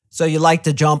So you like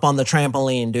to jump on the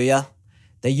trampoline, do ya?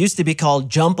 They used to be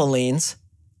called jumpolines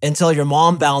until your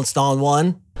mom bounced on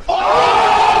one.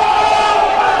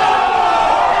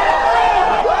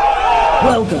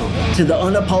 Welcome to the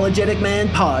Unapologetic Man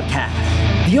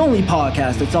Podcast, the only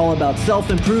podcast that's all about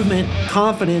self-improvement,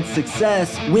 confidence,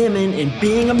 success, women, and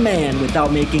being a man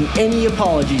without making any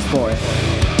apologies for it.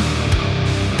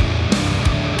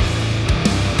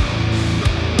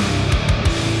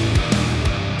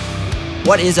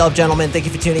 What is up, gentlemen? Thank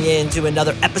you for tuning in to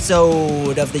another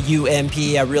episode of the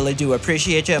UMP. I really do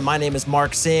appreciate you. My name is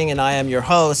Mark Singh, and I am your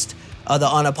host of the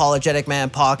Unapologetic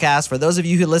Man Podcast. For those of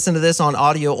you who listen to this on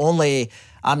audio only,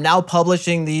 I'm now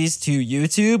publishing these to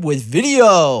YouTube with video.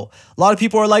 A lot of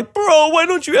people are like, bro, why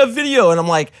don't you have video? And I'm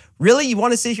like, really? You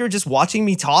want to sit here just watching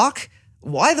me talk?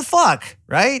 Why the fuck,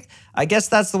 right? I guess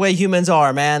that's the way humans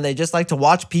are, man. They just like to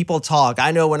watch people talk.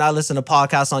 I know when I listen to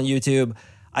podcasts on YouTube,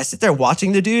 I sit there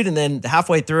watching the dude, and then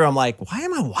halfway through, I'm like, why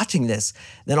am I watching this?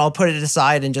 Then I'll put it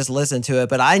aside and just listen to it.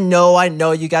 But I know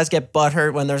you guys get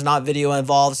butthurt when there's not video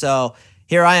involved. So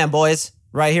here I am, boys,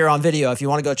 right here on video. If you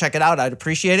want to go check it out, I'd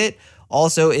appreciate it.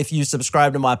 Also, if you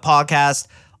subscribe to my podcast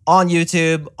on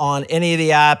YouTube, on any of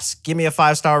the apps, give me a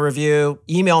 5-star review.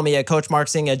 Email me at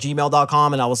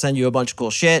coachmarksing@gmail.com, and I will send you a bunch of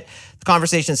cool shit. The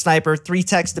Conversation Sniper, 3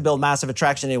 texts to build massive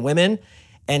attraction in women.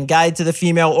 And Guide to the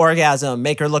Female Orgasm,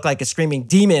 make her look like a screaming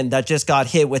demon that just got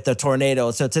hit with a tornado.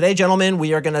 So today, gentlemen,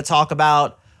 we are going to talk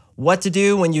about what to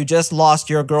do when you just lost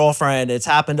your girlfriend. It's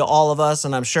happened to all of us,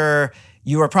 and I'm sure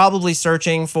you were probably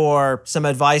searching for some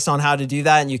advice on how to do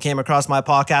that, and you came across my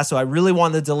podcast. So I really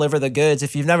wanted to deliver the goods.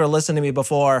 If you've never listened to me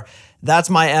before, that's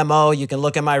my MO. You can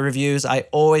look at my reviews. I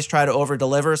always try to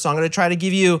over-deliver. So I'm going to try to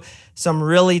give you some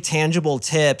really tangible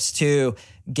tips to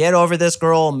get over this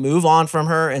girl, move on from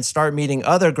her, and start meeting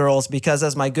other girls. Because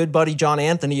as my good buddy John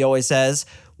Anthony always says,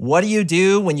 what do you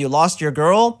do when you lost your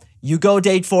girl? You go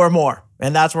date 4 more.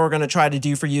 And that's what we're going to try to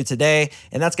do for you today.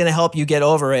 And that's going to help you get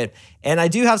over it. And I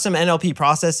do have some NLP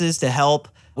processes to help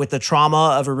with the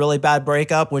trauma of a really bad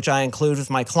breakup, which I include with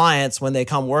my clients when they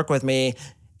come work with me.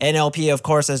 NLP, of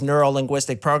course, is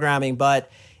neuro-linguistic programming. But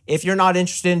if you're not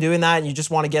interested in doing that and you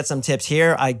just want to get some tips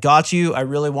here, I got you. I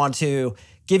really want to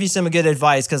give you some good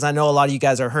advice because I know a lot of you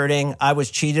guys are hurting. I was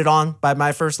cheated on by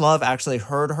my first love. Actually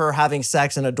heard her having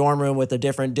sex in a dorm room with a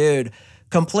different dude.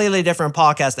 Completely different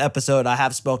podcast episode. I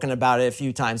have spoken about it a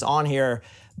few times on here,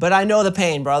 but I know the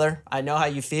pain, brother. I know how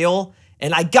you feel,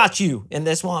 and I got you in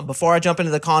this one. Before I jump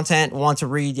into the content, I want to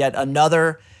read yet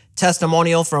another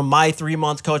testimonial from my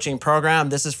 3-month coaching program.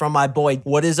 This is from my boy.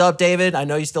 What is up, David? I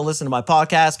know you still listen to my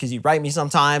podcast because you write me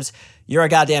sometimes. You're a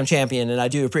goddamn champion, and I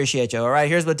do appreciate you. All right,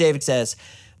 here's what David says.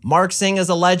 Mark Singh is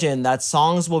a legend that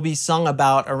songs will be sung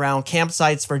about around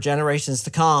campsites for generations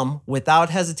to come. Without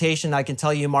hesitation, I can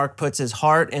tell you Mark puts his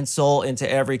heart and soul into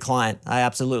every client. I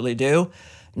absolutely do.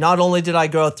 Not only did I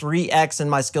grow 3x in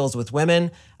my skills with women,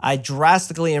 I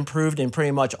drastically improved in pretty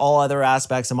much all other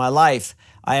aspects of my life.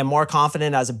 I am more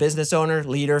confident as a business owner,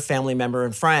 leader, family member,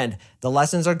 and friend. The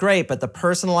lessons are great, but the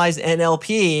personalized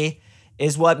NLP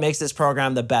is what makes this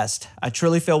program the best. I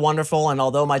truly feel wonderful, and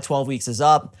although my 12 weeks is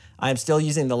up, I am still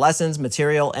using the lessons,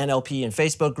 material, NLP, and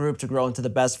Facebook group to grow into the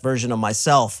best version of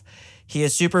myself. He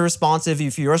is super responsive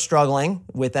if you're struggling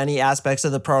with any aspects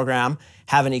of the program,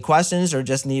 have any questions, or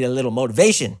just need a little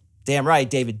motivation. Damn right,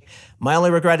 David. My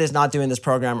only regret is not doing this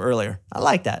program earlier. I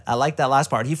like that. I like that last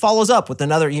part. He follows up with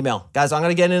another email. Guys, I'm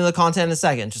going to get into the content in a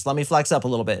second. Just let me flex up a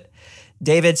little bit.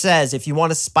 David says, if you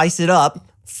want to spice it up,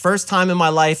 first time in my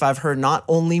life I've heard not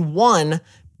only one,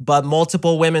 but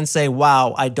multiple women say,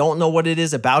 wow, I don't know what it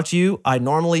is about you. I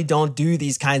normally don't do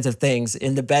these kinds of things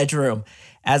in the bedroom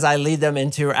as I lead them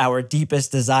into our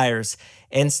deepest desires.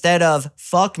 Instead of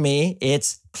fuck me,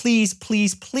 it's please,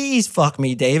 please, please fuck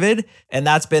me, David. And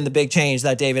that's been the big change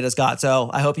that David has got.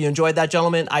 So I hope you enjoyed that,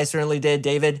 gentlemen. I certainly did.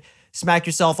 David, smack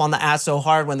yourself on the ass so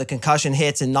hard when the concussion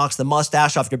hits and knocks the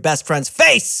mustache off your best friend's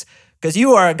face, because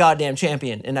you are a goddamn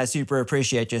champion, and I super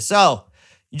appreciate you. So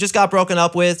you just got broken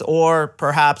up with, or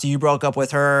perhaps you broke up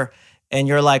with her and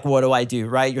you're like, what do I do,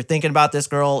 right? You're thinking about this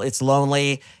girl. It's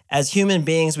lonely. As human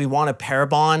beings, we want to pair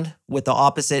bond with the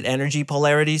opposite energy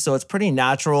polarity. So it's pretty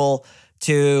natural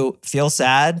to feel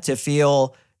sad, to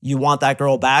feel you want that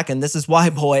girl back. And this is why,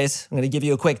 boys, I'm going to give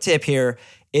you a quick tip here.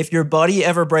 If your buddy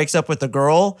ever breaks up with a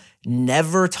girl,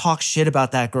 never talk shit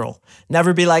about that girl.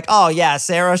 Never be like, oh yeah,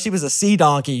 Sarah, she was a sea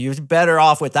donkey. You're better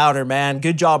off without her, man.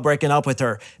 Good job breaking up with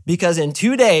her. Because in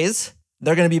 2 days,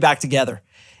 they're going to be back together.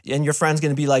 And your friend's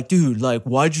going to be like, dude, like,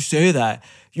 why'd you say that?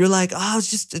 You're like, oh, I was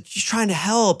just trying to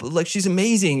help. Like, she's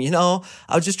amazing, you know?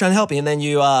 I was just trying to help you. And then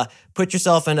you put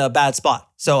yourself in a bad spot.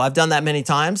 So I've done that many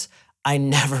times. I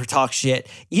never talk shit.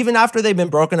 Even after they've been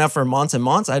broken up for months and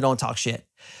months, I don't talk shit.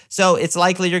 So it's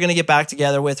likely you're going to get back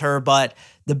together with her, but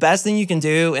the best thing you can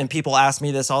do, and people ask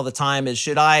me this all the time, is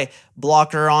should I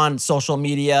block her on social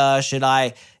media? Should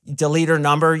I delete her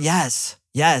number? Yes.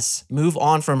 Move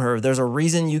on from her. There's a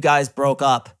reason you guys broke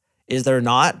up. Is there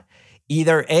not?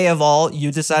 Either A of all,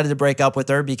 you decided to break up with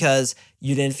her because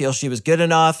you didn't feel she was good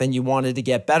enough and you wanted to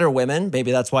get better women.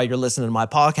 Maybe that's why you're listening to my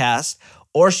podcast.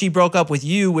 Or she broke up with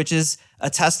you, which is a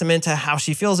testament to how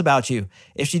she feels about you.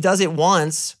 If she does it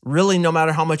once, really, no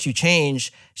matter how much you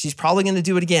change, she's probably going to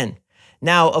do it again.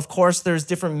 Now, of course, there's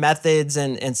different methods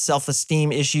and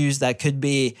self-esteem issues that could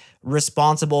be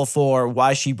responsible for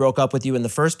why she broke up with you in the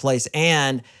first place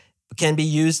and can be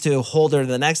used to hold her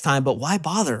the next time, but why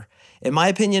bother? In my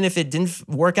opinion, if it didn't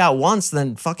work out once,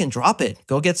 then fucking drop it.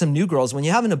 Go get some new girls. When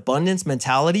you have an abundance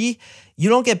mentality, you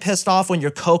don't get pissed off when your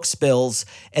Coke spills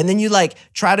and then you like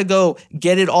try to go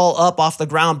get it all up off the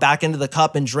ground back into the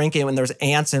cup and drink it when there's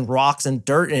ants and rocks and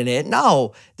dirt in it.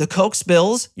 No, the Coke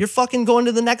spills, you're fucking going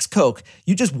to the next Coke.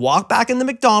 You just walk back in the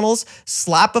McDonald's,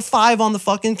 slap a 5 on the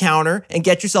fucking counter and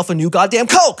get yourself a new goddamn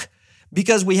Coke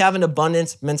because we have an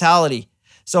abundance mentality.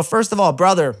 So first of all,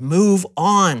 brother, move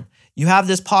on. You have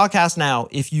this podcast now.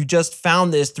 If you just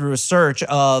found this through a search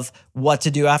of what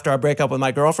to do after I break up with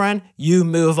my girlfriend, you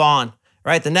move on,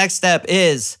 right? The next step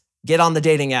is get on the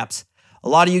dating apps. A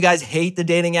lot of you guys hate the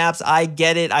dating apps. I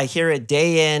get it. I hear it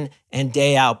day in and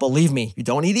day out. Believe me, you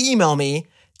don't need to email me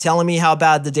telling me how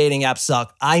bad the dating apps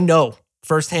suck. I know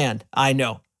firsthand. I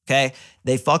know, okay?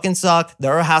 They fucking suck.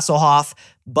 They're a Hasselhoff,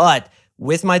 but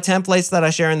with my templates that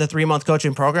I share in the 3-month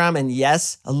coaching program, and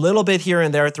yes, a little bit here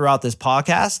and there throughout this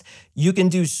podcast, you can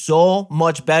do so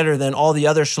much better than all the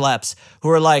other schleps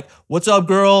who are like, what's up,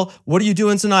 girl? What are you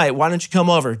doing tonight? Why don't you come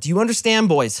over? Do you understand,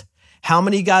 boys? How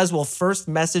many guys will first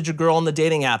message a girl on the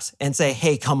dating apps and say,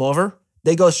 hey, come over?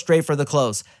 They go straight for the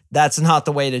clothes. That's not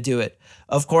the way to do it.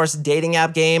 Of course, dating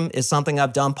app game is something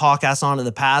I've done podcasts on in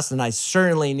the past, and I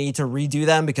certainly need to redo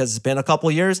them because it's been a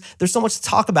couple years. There's so much to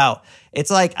talk about.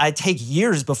 It's like I take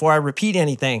years before I repeat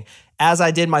anything, as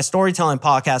I did my storytelling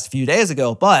podcast a few days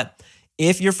ago. But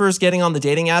if you're first getting on the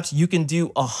dating apps, you can do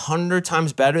 100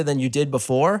 times better than you did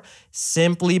before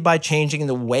simply by changing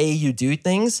the way you do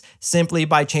things, simply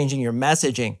by changing your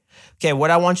messaging. Okay, what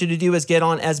I want you to do is get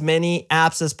on as many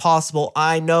apps as possible.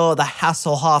 I know the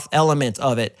Hasselhoff element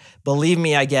of it. Believe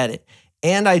me, I get it.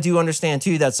 And I do understand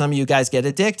too that some of you guys get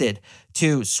addicted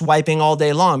to swiping all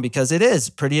day long because it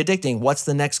is pretty addicting. What's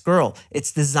the next girl?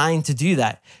 It's designed to do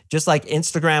that. Just like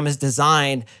Instagram is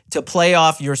designed to play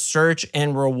off your search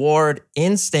and reward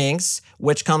instincts,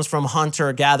 which comes from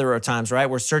hunter-gatherer times, right?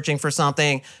 We're searching for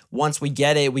something. Once we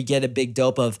get it, we get a big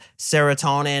dope of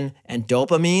serotonin and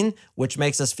dopamine, which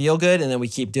makes us feel good, and then we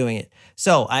keep doing it.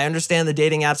 So I understand the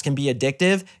dating apps can be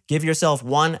addictive. Give yourself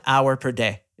 1 hour per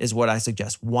day is what I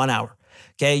suggest, 1 hour.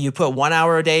 Okay, you put 1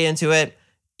 hour a day into it,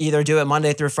 either do it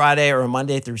Monday through Friday or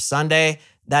Monday through Sunday.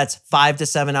 That's 5 to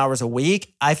 7 hours a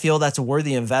week. I feel that's a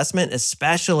worthy investment,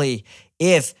 especially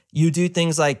if you do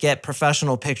things like get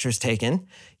professional pictures taken.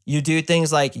 You do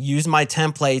things like use my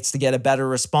templates to get a better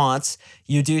response.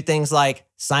 You do things like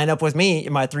sign up with me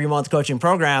in my 3-month coaching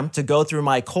program to go through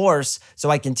my course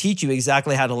so I can teach you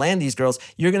exactly how to land these girls.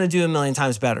 You're going to do a million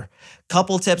times better.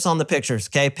 Couple tips on the pictures,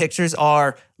 okay? Pictures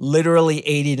are literally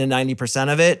 80 to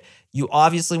 90% of it. You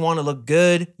obviously want to look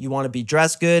good. You want to be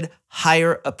dressed good.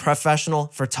 Hire a professional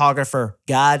photographer.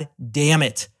 God damn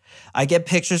it. I get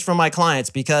pictures from my clients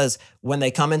because when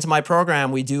they come into my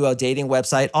program, we do a dating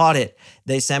website audit.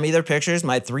 They send me their pictures.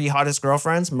 My 3 hottest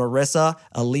girlfriends, Marissa,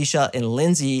 Alicia, and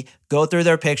Lindsay, go through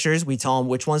their pictures. We tell them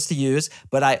which ones to use.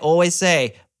 But I always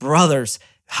say, brothers,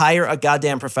 hire a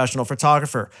goddamn professional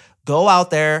photographer. Go out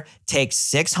there, take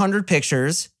 600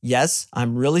 pictures. Yes,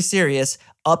 I'm really serious.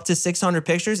 Up to 600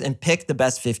 pictures and pick the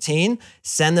best 15.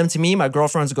 Send them to me. My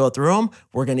girlfriends go through them.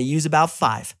 We're going to use about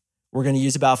 5.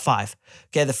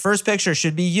 Okay, the first picture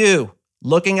should be you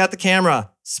looking at the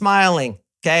camera, smiling,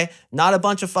 okay? Not a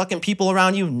bunch of fucking people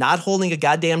around you, not holding a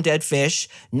goddamn dead fish,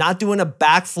 not doing a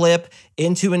backflip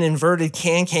into an inverted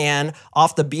can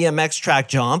off the BMX track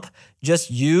jump. Just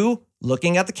you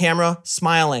looking at the camera,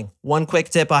 smiling. One quick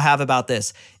tip I have about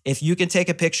this. If you can take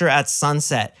a picture at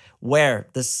sunset where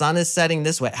the sun is setting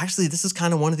this way, actually, this is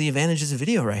kind of one of the advantages of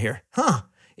video right here.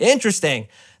 Interesting.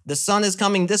 The sun is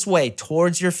coming this way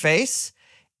towards your face,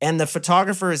 and the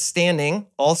photographer is standing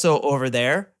also over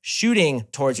there, shooting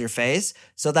towards your face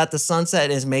so that the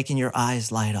sunset is making your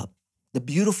eyes light up. The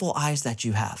beautiful eyes that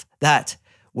you have, that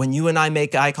when you and I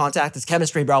make eye contact, it's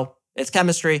chemistry, bro. It's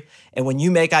chemistry. And when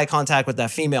you make eye contact with that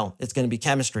female, it's going to be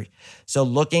chemistry. So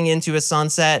looking into a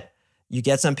sunset, You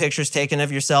get some pictures taken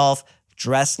of yourself,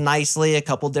 dress nicely, a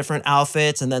couple different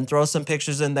outfits, and then throw some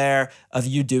pictures in there of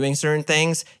you doing certain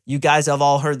things. You guys have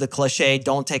all heard the cliche,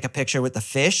 don't take a picture with the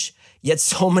fish, yet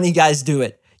so many guys do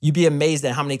it. You'd be amazed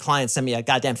at how many clients send me a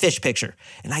goddamn fish picture.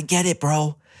 And I get it,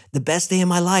 bro. The best day of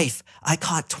my life, I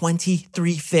caught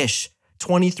 23 fish.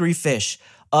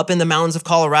 Up in the mountains of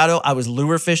Colorado, I was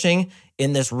lure fishing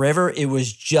in this river. It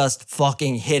was just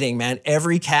fucking hitting, man.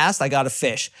 Every cast, I got a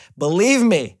fish. Believe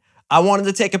me, I wanted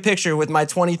to take a picture with my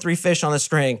 23 fish on a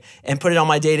string and put it on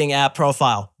my dating app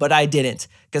profile, but I didn't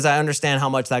because I understand how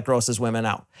much that grosses women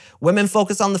out. Women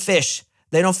focus on the fish.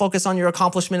 They don't focus on your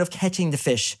accomplishment of catching the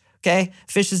fish, okay?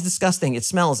 Fish is disgusting. It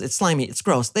smells, it's slimy, it's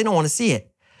gross. They don't want to see it.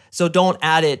 So don't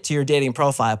add it to your dating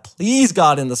profile. Please,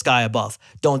 God in the sky above,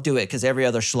 don't do it because every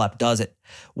other schlep does it.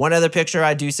 One other picture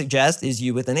I do suggest is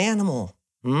you with an animal.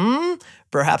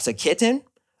 Perhaps a kitten,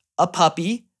 a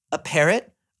puppy, a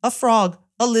parrot, a frog,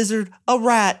 a lizard, a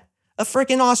rat, a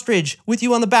freaking ostrich with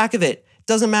you on the back of it.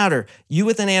 Doesn't matter. You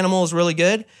with an animal is really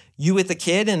good. You with a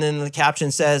kid, and then the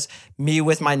caption says, me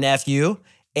with my nephew.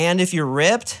 And if you're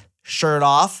ripped, shirt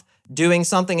off, doing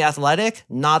something athletic,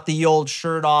 not the old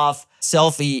shirt off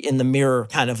selfie in the mirror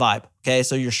kind of vibe. Okay,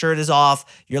 so your shirt is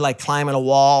off, you're like climbing a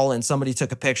wall and somebody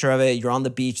took a picture of it, you're on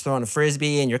the beach throwing a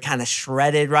frisbee and you're kind of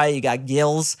shredded, right? You got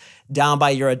gills down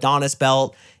by your Adonis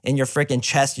belt and your freaking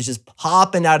chest is just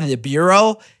popping out of the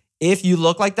bureau. If you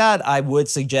look like that, I would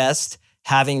suggest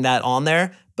having that on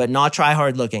there, but not try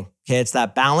hard looking. Okay, it's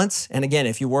that balance. And again,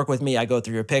 if you work with me, I go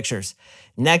through your pictures.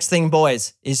 Next thing,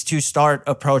 boys, is to start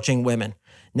approaching women.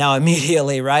 Now,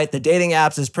 immediately, right? The dating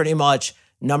apps is pretty much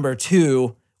number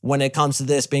 2 when it comes to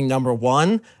this being number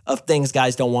 1 of things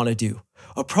guys don't want to do.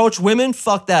 Approach women?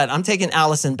 Fuck that. I'm taking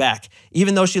Allison back,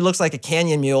 even though she looks like a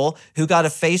canyon mule who got a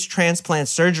face transplant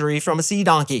surgery from a sea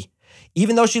donkey.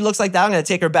 Even though she looks like that, I'm going to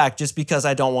take her back just because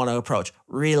I don't want to approach.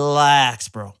 Relax,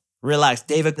 bro. Relax.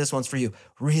 David, this one's for you.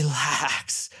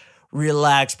 Relax,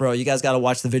 bro. You guys got to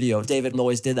watch the video. David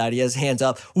always did that. He has his hands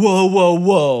up.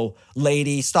 Whoa.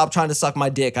 Lady, stop trying to suck my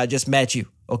dick. I just met you,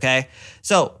 okay?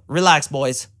 So relax,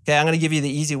 boys. Okay, I'm going to give you the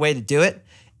easy way to do it.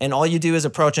 And all you do is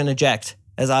approach and eject,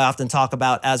 as I often talk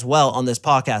about as well on this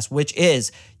podcast, which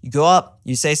is you go up,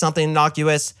 you say something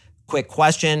innocuous, quick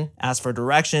question, ask for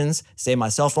directions, say my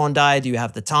cell phone died, do you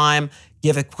have the time?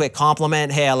 Give a quick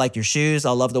compliment. Hey, I like your shoes.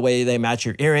 I love the way they match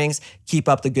your earrings. Keep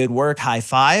up the good work. High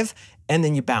five. And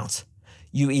then you bounce.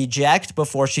 You eject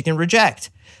before she can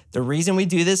reject. The reason we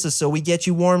do this is so we get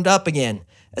you warmed up again,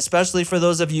 especially for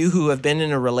those of you who have been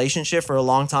in a relationship for a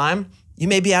long time. You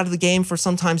may be out of the game for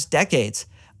sometimes decades.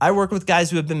 I work with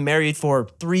guys who have been married for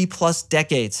 3+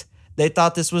 decades. They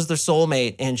thought this was their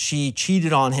soulmate and she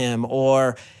cheated on him,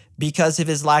 or because of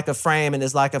his lack of frame and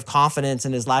his lack of confidence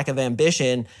and his lack of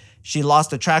ambition, she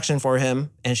lost attraction for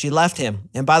him and she left him.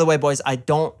 And by the way, boys, I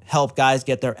don't help guys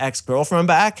get their ex-girlfriend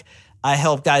back. I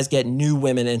help guys get new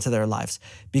women into their lives.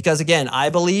 Because again, I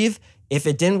believe if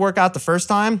it didn't work out the first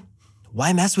time,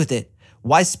 why mess with it?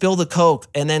 Why spill the Coke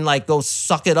and then like go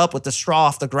suck it up with the straw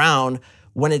off the ground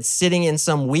when it's sitting in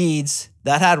some weeds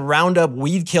that had Roundup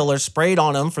weed killer sprayed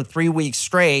on them for 3 weeks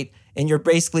straight and you're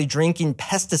basically drinking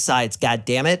pesticides, God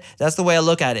damn it. That's the way I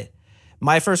look at it.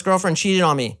 My first girlfriend cheated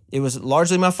on me. It was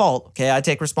largely my fault, okay? I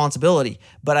take responsibility,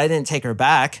 but I didn't take her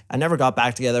back. I never got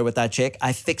back together with that chick.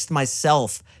 I fixed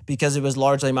myself because it was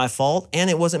largely my fault and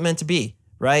it wasn't meant to be,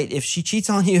 right? If she cheats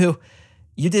on you,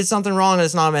 you did something wrong and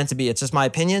it's not meant to be. It's just my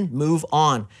opinion. Move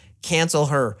on. Cancel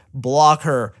her, block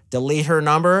her, delete her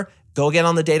number, go get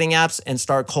on the dating apps and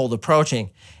start cold approaching.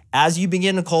 As you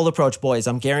begin to cold approach, boys,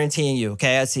 I'm guaranteeing you,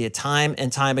 okay? I see it time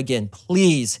and time again.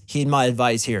 Please heed my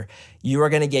advice here. You are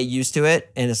going to get used to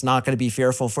it and it's not going to be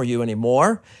fearful for you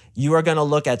anymore. You are going to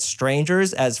look at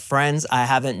strangers as friends I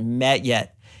haven't met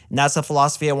yet. And that's the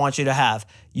philosophy I want you to have.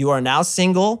 You are now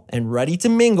single and ready to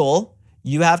mingle.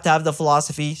 You have to have the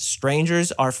philosophy,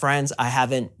 strangers are friends I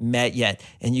haven't met yet.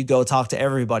 And you go talk to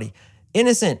everybody.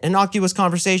 Innocent, innocuous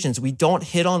conversations. We don't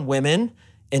hit on women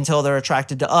until they're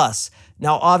attracted to us.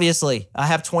 Now, obviously, I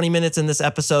have 20 minutes in this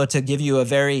episode to give you a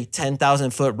very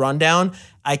 10,000 foot rundown.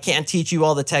 I can't teach you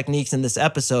all the techniques in this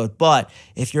episode, but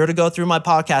if you're to go through my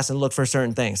podcast and look for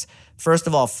certain things, first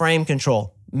of all, frame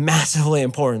control, massively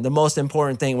important, the most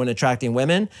important thing when attracting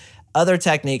women. Other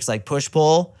techniques like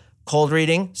push-pull, cold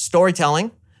reading,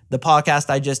 storytelling. The podcast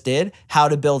I just did, how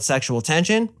to build sexual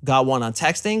tension, got one on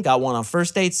texting, got one on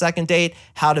first date, second date,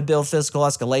 how to build physical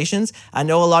escalations. I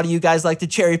know a lot of you guys like to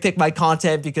cherry pick my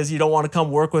content because you don't want to come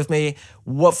work with me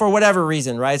for whatever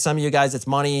reason, right? Some of you guys, it's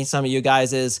money. Some of you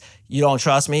guys is you don't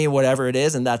trust me, whatever it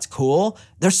is, and that's cool.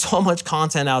 There's so much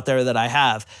content out there that I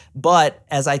have. But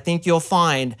as I think you'll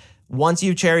find, Once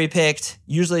you've cherry picked,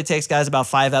 usually it takes guys about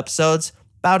 5 episodes,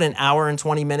 about an hour and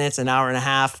 20 minutes, an hour and a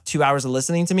half, 2 hours of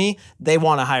listening to me, they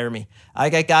want to hire me. I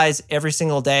get guys every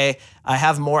single day. I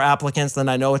have more applicants than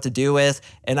I know what to do with,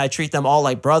 and I treat them all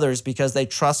like brothers because they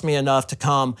trust me enough to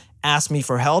come ask me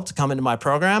for help to come into my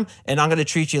program, and I'm going to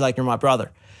treat you like you're my brother.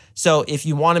 So if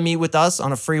you want to meet with us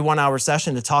on a free 1-hour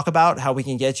session to talk about how we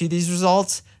can get you these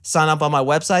results, sign up on my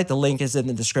website. The link is in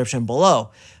the description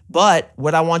below. But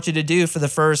what I want you to do for the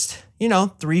first,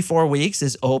 3-4 weeks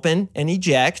is open and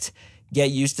eject,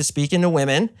 get used to speaking to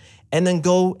women, and then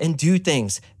go and do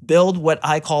things. Build what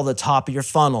I call the top of your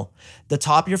funnel. The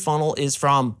top of your funnel is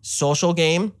from social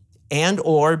game and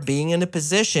or being in a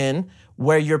position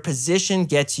where your position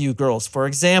gets you girls. For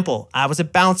example, I was a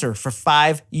bouncer for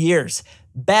 5 years.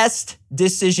 Best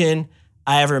decision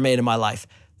I ever made in my life.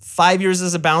 5 years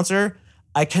as a bouncer,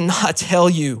 I cannot tell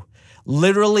you.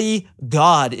 Literally,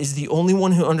 God is the only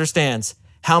one who understands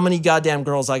how many goddamn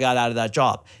girls I got out of that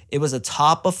job. It was a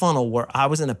top of funnel where I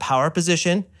was in a power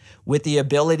position with the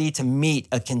ability to meet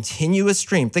a continuous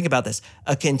stream. Think about this,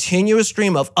 a continuous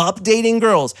stream of updating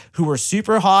girls who were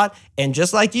super hot and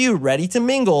just like you, ready to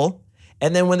mingle.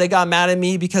 And then when they got mad at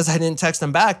me because I didn't text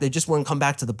them back, they just wouldn't come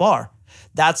back to the bar.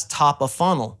 That's top of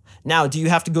funnel. Now, do you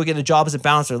have to go get a job as a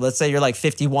bouncer? Let's say you're like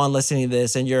 51 listening to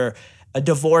this and you're a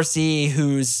divorcee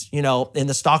who's, in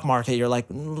the stock market. You're like,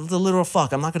 the literal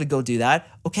fuck, I'm not going to go do that.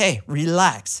 Okay,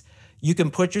 relax. You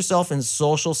can put yourself in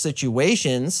social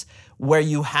situations where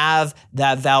you have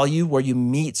that value, where you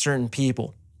meet certain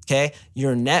people, okay?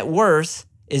 Your net worth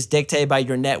is dictated by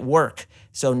your network.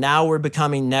 So now we're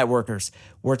becoming networkers.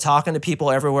 We're talking to people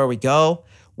everywhere we go.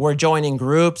 We're joining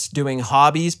groups, doing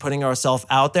hobbies, putting ourselves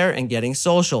out there and getting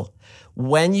social.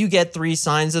 When you get 3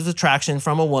 signs of attraction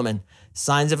from a woman,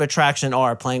 signs of attraction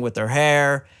are playing with their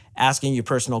hair, asking you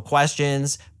personal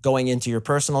questions, going into your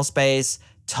personal space,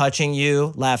 touching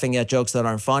you, laughing at jokes that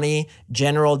aren't funny,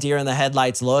 general deer in the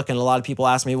headlights look. And a lot of people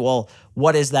ask me, well,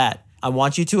 what is that? I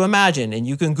want you to imagine, and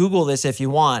you can Google this if you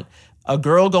want, a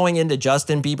girl going into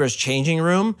Justin Bieber's changing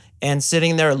room and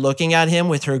sitting there looking at him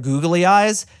with her googly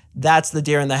eyes. That's the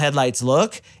deer in the headlights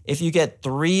look. If you get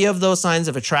 3 of those signs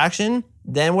of attraction,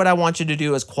 then what I want you to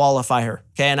do is qualify her.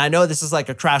 Okay. And I know this is like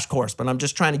a crash course, but I'm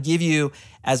just trying to give you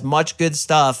as much good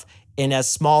stuff in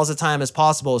as small as a time as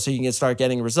possible so you can start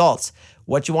getting results.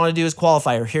 What you want to do is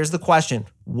qualify her. Here's the question.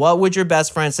 What would your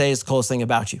best friend say is the coolest thing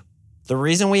about you? The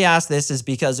reason we ask this is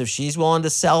because if she's willing to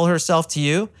sell herself to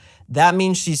you, that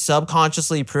means she's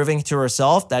subconsciously proving to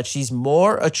herself that she's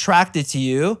more attracted to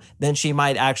you than she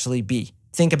might actually be.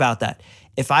 Think about that.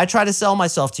 If I try to sell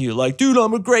myself to you like, dude,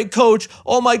 I'm a great coach.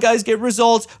 All my guys get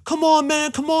results. Come on,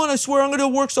 man. Come on. I swear I'm going to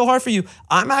work so hard for you.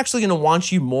 I'm actually going to want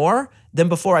you more than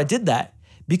before I did that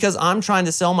because I'm trying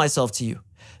to sell myself to you.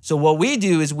 So what we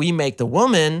do is we make the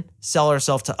woman sell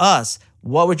herself to us.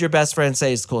 What would your best friend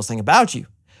say is the coolest thing about you?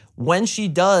 When she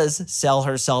does sell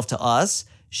herself to us,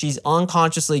 she's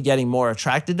unconsciously getting more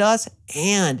attracted to us,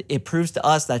 and it proves to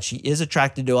us that she is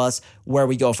attracted to us where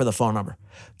we go for the phone number.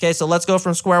 Okay, so let's go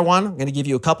from square one. I'm going to give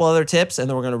you a couple other tips, and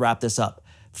then we're going to wrap this up.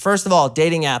 First of all,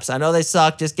 dating apps. I know they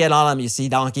suck. Just get on them, you see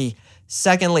donkey.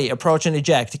 Secondly, approach and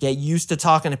eject. Get used to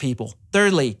talking to people.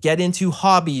 Thirdly, get into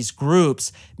hobbies,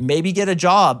 groups. Maybe get a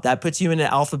job that puts you in an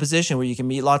alpha position where you can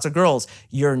meet lots of girls.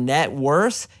 Your net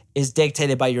worth is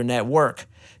dictated by your network.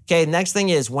 Okay, next thing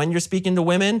is when you're speaking to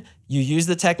women, you use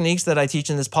the techniques that I teach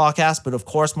in this podcast, but of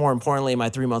course, more importantly, in my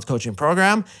 3-month coaching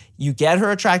program, you get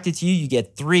her attracted to you, you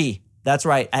get 3. That's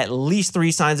right, at least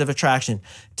 3 signs of attraction.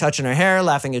 Touching her hair,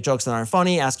 laughing at jokes that aren't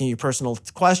funny, asking you personal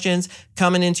questions,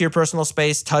 coming into your personal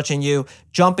space, touching you,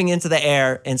 jumping into the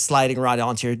air, and sliding right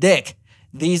onto your dick.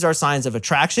 These are signs of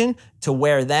attraction to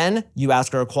where then you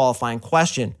ask her a qualifying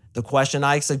question. The question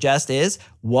I suggest is,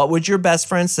 what would your best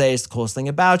friend say is the coolest thing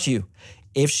about you?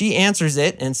 If she answers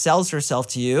it and sells herself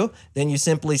to you, then you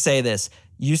simply say this,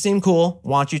 you seem cool,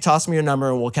 why don't you toss me your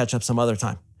number and we'll catch up some other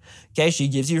time. Okay, she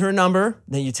gives you her number,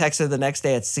 then you text her the next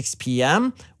day at 6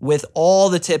 p.m. with all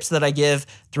the tips that I give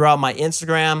throughout my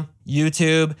Instagram,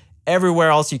 YouTube, everywhere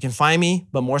else you can find me,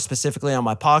 but more specifically on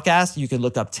my podcast. You can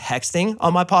look up texting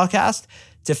on my podcast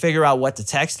to figure out what to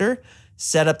text her,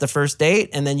 set up the first date,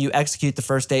 and then you execute the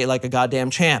first date like a goddamn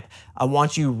champ. I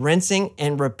want you rinsing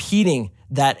and repeating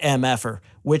that MFer,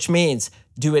 which means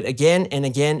do it again and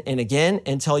again and again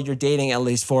until you're dating at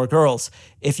least 4 girls.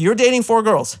 If you're dating 4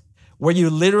 girls where you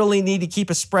literally need to keep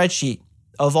a spreadsheet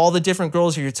of all the different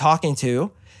girls you're talking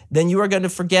to, then you are going to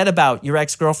forget about your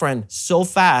ex-girlfriend so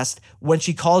fast when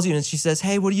she calls you and she says,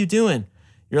 hey, what are you doing?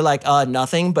 You're like,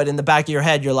 nothing. But in the back of your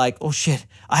head, you're like, oh shit,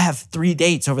 I have 3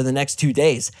 dates over the next 2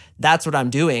 days. That's what I'm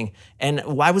doing. And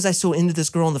why was I so into this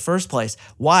girl in the first place?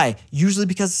 Why? Usually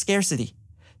because of scarcity.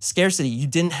 Scarcity, you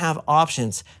didn't have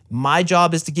options. My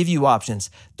job is to give you options.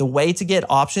 The way to get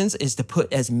options is to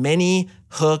put as many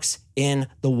hooks in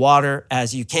the water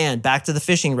as you can. Back to the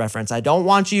fishing reference. I don't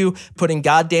want you putting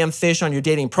goddamn fish on your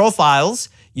dating profiles,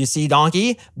 you see,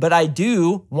 donkey, but I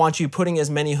do want you putting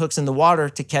as many hooks in the water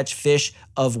to catch fish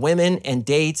of women and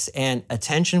dates and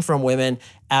attention from women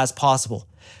as possible.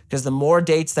 Because the more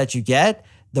dates that you get,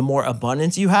 the more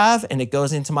abundance you have, and it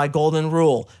goes into my golden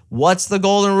rule. What's the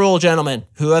golden rule, gentlemen,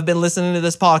 who have been listening to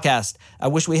this podcast? I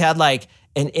wish we had like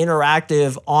an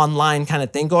interactive online kind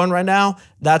of thing going right now.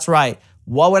 That's right.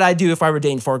 What would I do if I were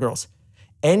dating 4 girls?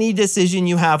 Any decision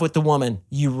you have with the woman,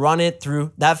 you run it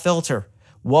through that filter.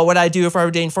 What would I do if I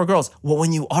were dating 4 girls? Well,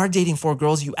 when you are dating 4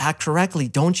 girls, you act correctly,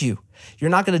 don't you? You're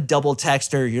not going to double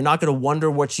text her. You're not going to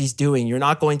wonder what she's doing. You're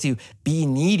not going to be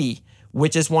needy,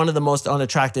 which is one of the most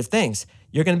unattractive things.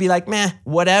 You're going to be like, meh,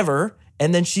 whatever.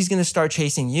 And then she's going to start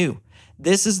chasing you.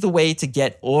 This is the way to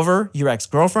get over your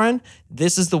ex-girlfriend.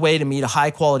 This is the way to meet a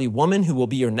high quality woman who will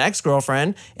be your next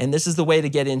girlfriend. And this is the way to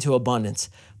get into abundance.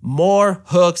 More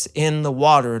hooks in the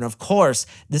water. And of course,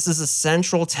 this is a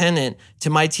central tenet to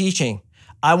my teaching.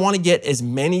 I want to get as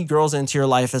many girls into your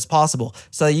life as possible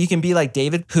so that you can be like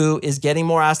David, who is getting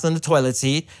more ass than the toilet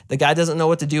seat. The guy doesn't know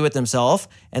what to do with himself.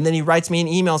 And then he writes me an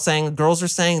email saying, girls are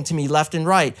saying to me left and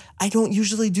right, I don't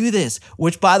usually do this,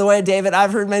 which by the way, David,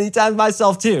 I've heard many times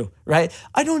myself too, right?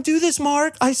 I don't do this,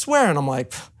 Mark, I swear. And I'm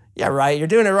like, yeah, right. You're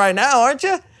doing it right now, aren't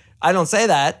you? I don't say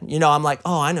that. I'm like,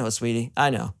 oh, I know, sweetie. I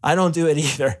know. I don't do it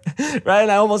either, right?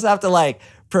 And I almost have to like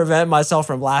prevent myself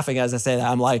from laughing as I say that.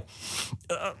 I'm like,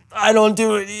 I don't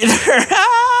do it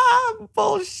either.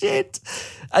 Bullshit.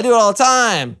 I do it all the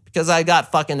time because I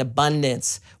got fucking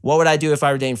abundance. What would I do if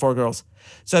I were dating 4 girls?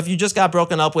 So if you just got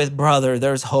broken up with, brother,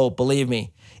 there's hope. Believe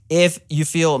me. If you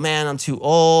feel, man, I'm too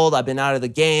old. I've been out of the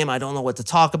game. I don't know what to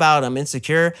talk about. I'm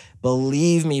insecure.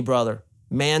 Believe me, brother.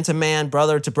 Man to man,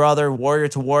 brother to brother, warrior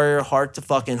to warrior, heart to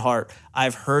fucking heart.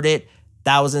 I've heard it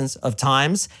thousands of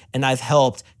times, and I've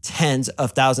helped tens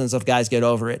of thousands of guys get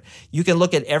over it. You can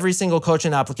look at every single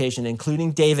coaching application,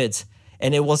 including David's,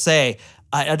 and it will say,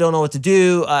 I don't know what to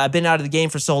do. I've been out of the game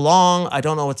for so long. I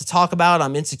don't know what to talk about.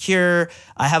 I'm insecure.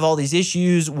 I have all these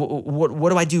issues. What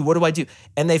do I do? What do I do?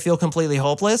 And they feel completely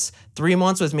hopeless. 3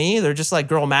 months with me, they're just like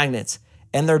girl magnets.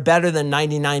 And they're better than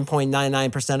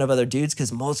 99.99% of other dudes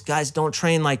because most guys don't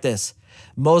train like this.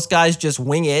 Most guys just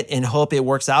wing it and hope it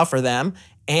works out for them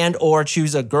and or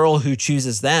choose a girl who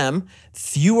chooses them.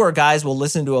 Fewer guys will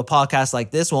listen to a podcast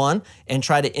like this one and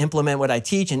try to implement what I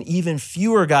teach. And even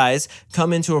fewer guys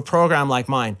come into a program like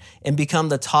mine and become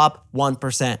the top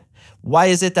 1%. Why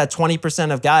is it that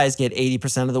 20% of guys get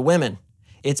 80% of the women?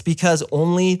 It's because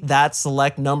only that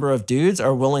select number of dudes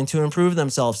are willing to improve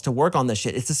themselves to work on this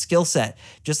shit. It's a skill set.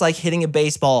 Just like hitting a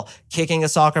baseball, kicking a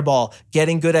soccer ball,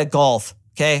 getting good at golf.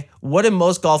 Okay. What do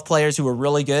most golf players who are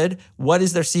really good? What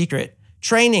is their secret?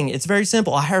 Training. It's very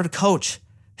simple. I hired a coach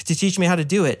to teach me how to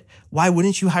do it. Why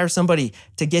wouldn't you hire somebody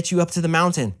to get you up to the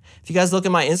mountain? If you guys look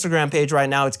at my Instagram page right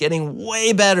now, it's getting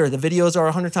way better. The videos are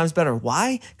 100 times better.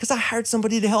 Why? Because I hired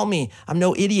somebody to help me. I'm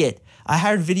no idiot. I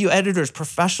hired video editors,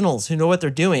 professionals who know what they're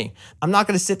doing. I'm not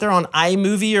going to sit there on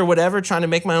iMovie or whatever trying to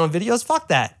make my own videos. Fuck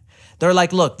that. They're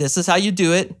like, look, this is how you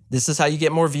do it. This is how you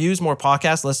get more views, more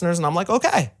podcast listeners. And I'm like,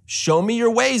 okay, show me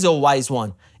your ways, oh wise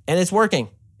one. And it's working.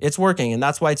 It's working. And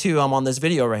that's why, too, I'm on this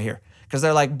video right here. Because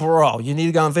they're like, bro, you need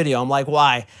to go on video. I'm like,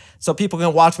 why? So people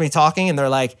can watch me talking and they're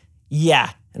like,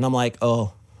 yeah. And I'm like,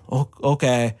 oh,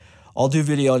 okay. I'll do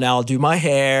video now. I'll do my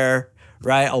hair,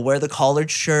 right? I'll wear the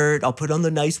collared shirt. I'll put on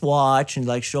the nice watch and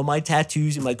like show my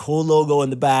tattoos and my cool logo in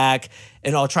the back.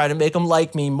 And I'll try to make them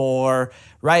like me more,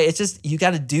 right? It's just, you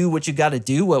got to do what you got to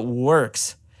do, what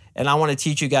works. And I want to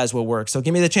teach you guys what works. So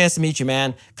give me the chance to meet you,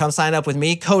 man. Come sign up with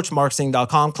me,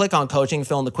 coachmarksing.com. Click on coaching,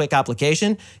 fill in the quick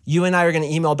application. You and I are going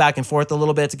to email back and forth a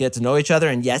little bit to get to know each other.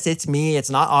 And yes, it's me. It's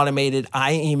not automated.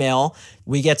 I email.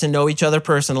 We get to know each other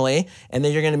personally. And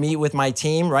then you're going to meet with my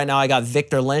team. Right now, I got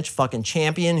Victor Lynch, fucking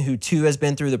champion, who too has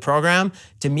been through the program,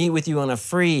 to meet with you on a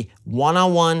free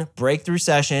one-on-one breakthrough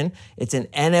session. It's an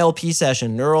NLP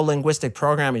session, neuro-linguistic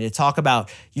programming, to talk about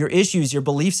your issues, your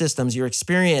belief systems, your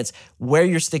experience, where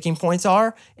your sticking points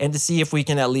are, and to see if we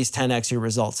can at least 10x your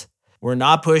results. We're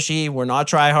not pushy. We're not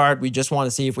try hard. We just want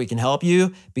to see if we can help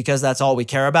you because that's all we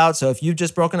care about. So if you've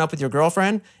just broken up with your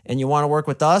girlfriend and you want to work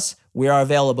with us, we are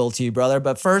available to you, brother.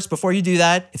 But first, before you do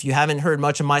that, if you haven't heard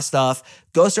much of my stuff,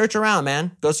 go search around,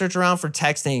 man. Go search around for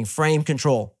texting, frame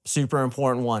control, super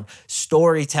important one,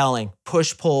 storytelling,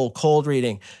 push-pull, cold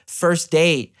reading, first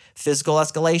date, physical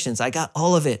escalations. I got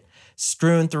all of it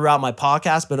strewn throughout my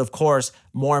podcast. But of course,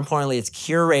 more importantly, it's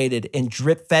curated and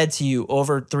drip fed to you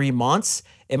over 3 months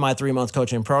in my 3-month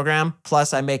coaching program.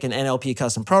 Plus, I make an NLP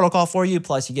custom protocol for you.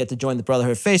 Plus, you get to join the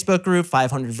Brotherhood Facebook group,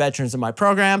 500 veterans in my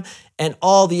program, and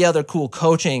all the other cool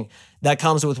coaching that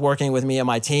comes with working with me and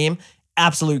my team.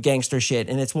 Absolute gangster shit.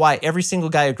 And it's why every single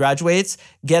guy who graduates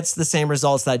gets the same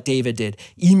results that David did.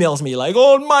 Emails me like,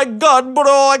 oh my God, bro,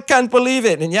 I can't believe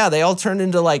it. And yeah, they all turned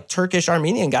into like Turkish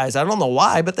Armenian guys. I don't know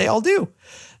why, but they all do.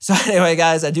 So anyway,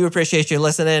 guys, I do appreciate you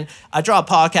listening. I drop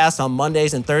podcasts on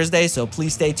Mondays and Thursdays, so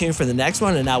please stay tuned for the next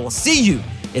one, and I will see you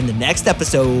in the next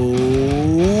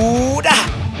episode.